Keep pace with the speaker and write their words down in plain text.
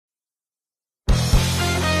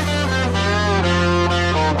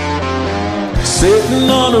Sitting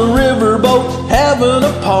on a riverboat, having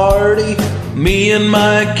a party, me and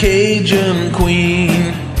my Cajun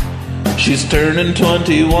queen. She's turning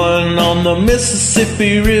 21 on the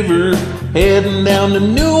Mississippi River, heading down to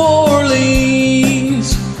New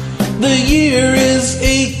Orleans. The year is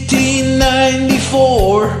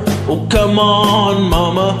 1894. Oh, come on,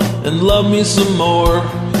 mama, and love me some more.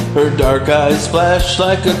 Her dark eyes flash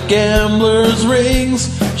like a gambler's rings.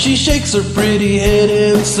 She shakes her pretty head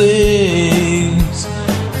and sings.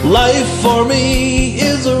 Life for me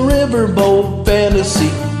is a riverboat fantasy,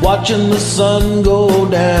 watching the sun go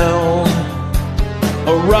down.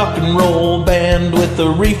 A rock and roll band with a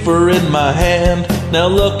reefer in my hand. Now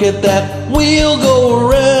look at that wheel go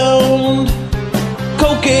around.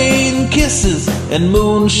 Cocaine kisses and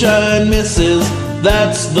moonshine misses,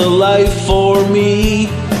 that's the life for me.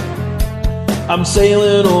 I'm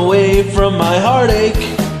sailing away from my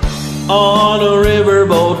heartache on a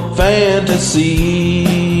riverboat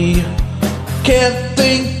fantasy. Can't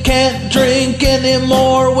think, can't drink any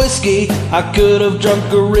more whiskey. I could have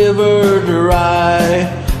drunk a river dry.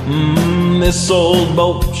 This old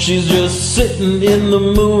boat, she's just sitting in the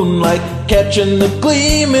moonlight, catching the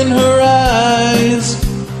gleam in her eyes.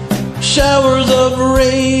 Showers of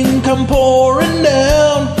rain come pouring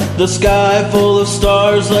down, the sky full of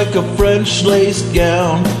stars like a French lace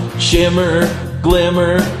gown. Shimmer,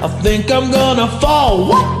 glimmer, I think I'm gonna fall.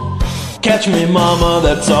 Whoop! Catch me, mama,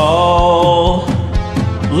 that's all.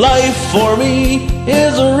 Life for me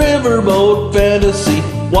is a riverboat fantasy,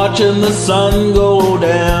 watching the sun go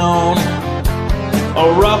down. A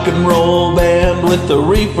rock and roll band with a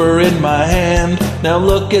reefer in my hand. Now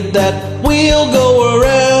look at that wheel go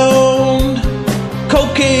around.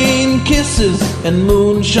 Cocaine kisses and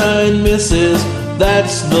moonshine misses,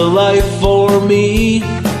 that's the life for me.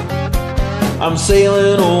 I'm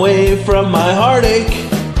sailing away from my heartache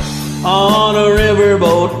on a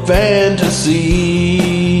riverboat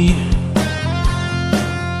fantasy.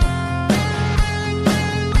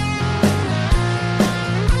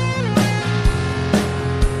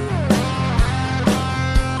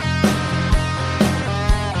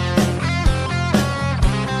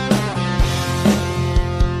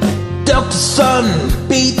 Delta sun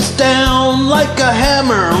beats down like a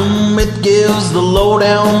hammer, it gives the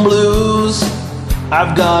lowdown blues.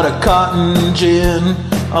 I've got a cotton gin,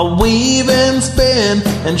 I'll weave and spin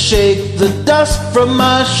and shake the dust from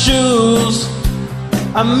my shoes.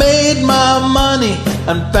 I made my money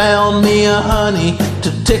and found me a honey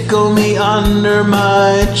to tickle me under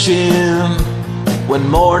my chin. When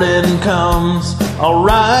morning comes, I'll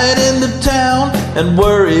ride into town and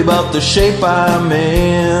worry about the shape I'm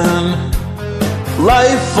in.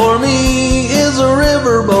 Life for me is a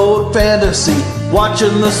riverboat fantasy,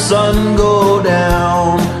 watching the sun go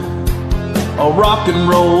down. A rock and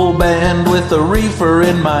roll band with a reefer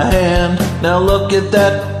in my hand. Now look at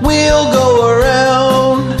that wheel go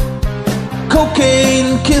around.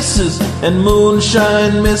 Cocaine kisses and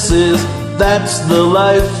moonshine misses, that's the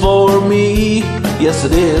life for me. Yes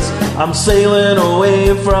it is, I'm sailing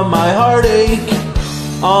away from my heartache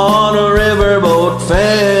on a riverboat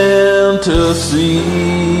fantasy.